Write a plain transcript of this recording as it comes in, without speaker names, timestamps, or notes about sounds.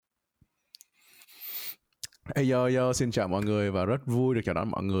Hey yo, xin chào mọi người và rất vui được chào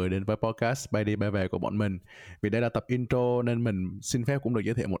đón mọi người đến với podcast Bay đi bay về của bọn mình. Vì đây là tập intro nên mình xin phép cũng được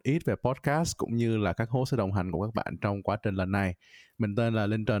giới thiệu một ít về podcast cũng như là các host sẽ đồng hành của các bạn trong quá trình lần này. Mình tên là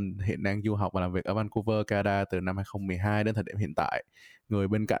Linh Trần, hiện đang du học và làm việc ở Vancouver, Canada từ năm 2012 đến thời điểm hiện tại. Người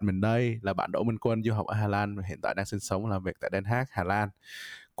bên cạnh mình đây là bạn Đỗ Minh Quân, du học ở Hà Lan và hiện tại đang sinh sống và làm việc tại Den Haag, Hà Lan.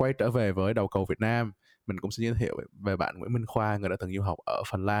 Quay trở về với đầu cầu Việt Nam, mình cũng xin giới thiệu về bạn Nguyễn Minh Khoa, người đã từng du học ở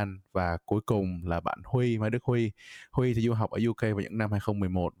Phần Lan, và cuối cùng là bạn Mai Đức Huy. Huy thì du học ở UK vào những năm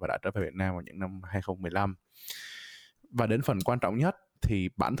 2011 và đã trở về Việt Nam vào những năm 2015. Và đến phần quan trọng nhất thì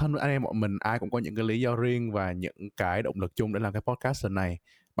bản thân anh em bọn mình ai cũng có những cái lý do riêng và những cái động lực chung để làm cái podcast lần này.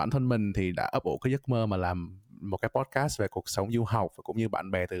 Bản thân mình thì đã ấp ủ cái giấc mơ mà làm một cái podcast về cuộc sống du học và cũng như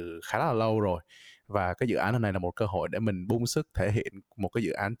bạn bè từ khá là lâu rồi. Và cái dự án lần này là một cơ hội để mình bung sức thể hiện một cái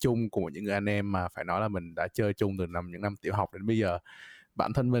dự án chung của những người anh em mà phải nói là mình đã chơi chung từ những năm tiểu học đến bây giờ.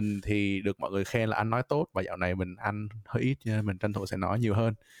 Bản thân mình thì được mọi người khen là ăn nói tốt, và dạo này mình ăn hơi ít nên mình tranh thủ sẽ nói nhiều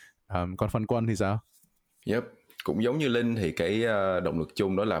hơn. Còn phần Quân thì sao? Yep. Cũng giống như Linh thì cái động lực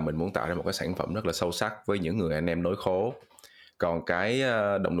chung đó là mình muốn tạo ra một cái sản phẩm rất là sâu sắc với những người anh em nối khố. Còn cái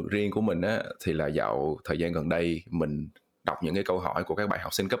động lực riêng của mình á, thì là dạo thời gian gần đây mình đọc những cái câu hỏi của các bạn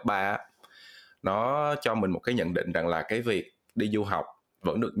học sinh cấp 3 á, nó cho mình một cái nhận định rằng là cái việc đi du học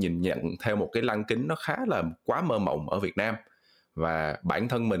vẫn được nhìn nhận theo một cái lăng kính nó khá là quá mơ mộng ở Việt Nam. Và bản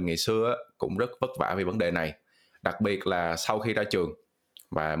thân mình ngày xưa cũng rất vất vả về vấn đề này, đặc biệt là sau khi ra trường.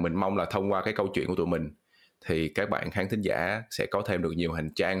 Và mình mong là thông qua cái câu chuyện của tụi mình thì các bạn khán thính giả sẽ có thêm được nhiều hành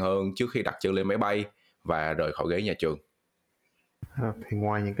trang hơn trước khi đặt chân lên máy bay và rời khỏi ghế nhà trường. Thì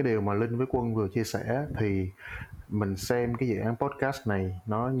ngoài những cái điều mà Linh với Quân vừa chia sẻ thì mình xem cái dự án podcast này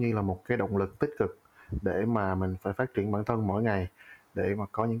nó như là một cái động lực tích cực để mà mình phải phát triển bản thân mỗi ngày, để mà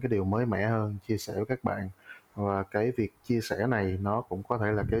có những cái điều mới mẻ hơn chia sẻ với các bạn. Và cái việc chia sẻ này nó cũng có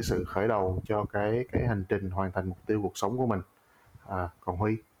thể là cái sự khởi đầu cho cái hành trình hoàn thành mục tiêu cuộc sống của mình. Còn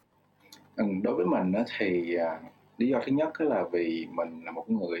Huy? Đối với mình thì lý do thứ nhất là vì mình là một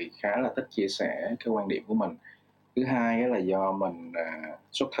người khá là thích chia sẻ cái quan điểm của mình. Thứ hai là do mình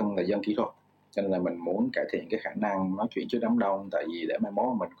xuất thân là dân kỹ thuật, cho nên là mình muốn cải thiện cái khả năng nói chuyện trước đám đông. Tại vì để mai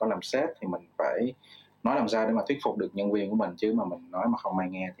mốt mình có làm sếp thì mình phải nói làm sao để mà thuyết phục được nhân viên của mình, chứ mà mình nói mà không ai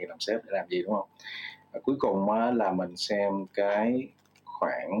nghe thì làm sếp để làm gì, đúng không? Và cuối cùng là mình xem cái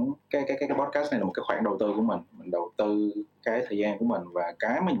khoản cái podcast này là một cái khoản đầu tư của mình đầu tư cái thời gian của mình, và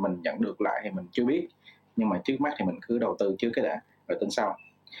cái mình nhận được lại thì mình chưa biết, nhưng mà trước mắt thì mình cứ đầu tư trước cái đã rồi tính sau.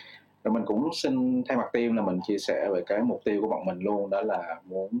 Rồi mình cũng xin thay mặt team là mình chia sẻ về cái mục tiêu của bọn mình luôn, đó là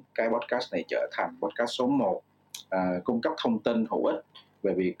muốn cái podcast này trở thành podcast số 1 cung cấp thông tin hữu ích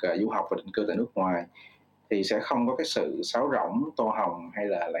về việc du học và định cư tại nước ngoài. Thì sẽ không có cái sự sáo rỗng, tô hồng hay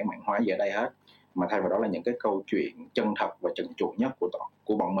là lãng mạn hóa gì ở đây hết, mà thay vào đó là những cái câu chuyện chân thật và trần truồng nhất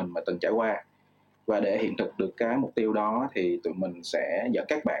của bọn mình mà từng trải qua. Và để hiện thực được cái mục tiêu đó thì tụi mình sẽ dẫn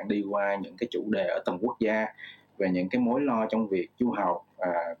các bạn đi qua những cái chủ đề ở từng quốc gia, về những cái mối lo trong việc du học,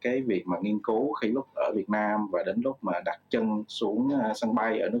 cái việc mà nghiên cứu khi lúc ở Việt Nam và đến lúc mà đặt chân xuống sân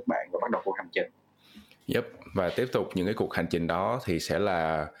bay ở nước bạn và bắt đầu cuộc hành trình. Yep. Và tiếp tục những cái cuộc hành trình đó thì sẽ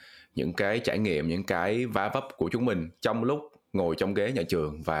là những cái trải nghiệm, những cái vá vấp của chúng mình trong lúc ngồi trong ghế nhà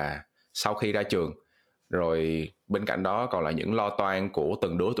trường và sau khi ra trường. Rồi bên cạnh đó còn là những lo toan của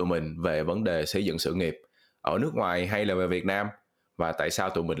từng đứa tụi mình về vấn đề xây dựng sự nghiệp ở nước ngoài hay là về Việt Nam, và tại sao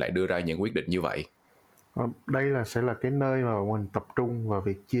tụi mình lại đưa ra những quyết định như vậy. Đây sẽ là cái nơi mà mình tập trung vào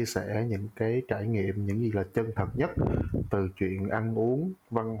việc chia sẻ những cái trải nghiệm, những gì là chân thật nhất, từ chuyện ăn uống,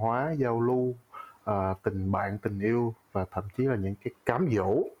 văn hóa, giao lưu, tình bạn, tình yêu, và thậm chí là những cái cám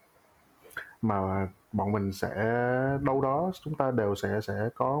dỗ mà bọn mình sẽ đâu đó chúng ta đều sẽ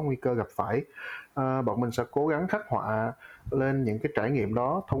có nguy cơ gặp phải. Bọn mình sẽ cố gắng khắc họa lên những cái trải nghiệm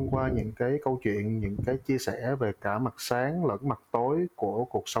đó thông qua những cái câu chuyện, những cái chia sẻ về cả mặt sáng lẫn mặt tối của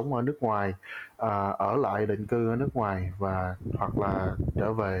cuộc sống ở nước ngoài, ở lại định cư ở nước ngoài và hoặc là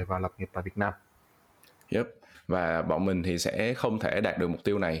trở về và lập nghiệp tại Việt Nam. Yep. Và bọn mình thì sẽ không thể đạt được mục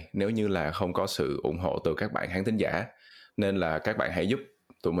tiêu này nếu như là không có sự ủng hộ từ các bạn khán thính giả. Nên là các bạn hãy giúp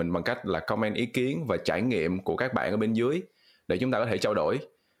tụi mình bằng cách là comment ý kiến và trải nghiệm của các bạn ở bên dưới để chúng ta có thể trao đổi,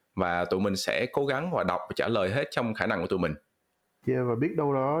 và tụi mình sẽ cố gắng và đọc và trả lời hết trong khả năng của tụi mình. Và biết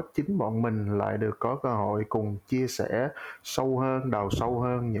đâu đó chính bọn mình lại được có cơ hội cùng chia sẻ sâu hơn, đào sâu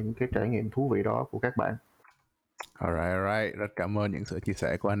hơn những cái trải nghiệm thú vị đó của các bạn. Alright. Rất cảm ơn những sự chia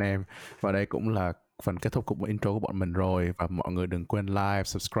sẻ của anh em. Và đây cũng là phần kết thúc của intro của bọn mình rồi. Và mọi người đừng quên like,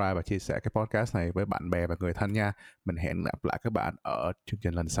 subscribe và chia sẻ cái podcast này với bạn bè và người thân nha. Mình hẹn gặp lại các bạn ở chương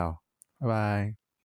trình lần sau. Bye bye.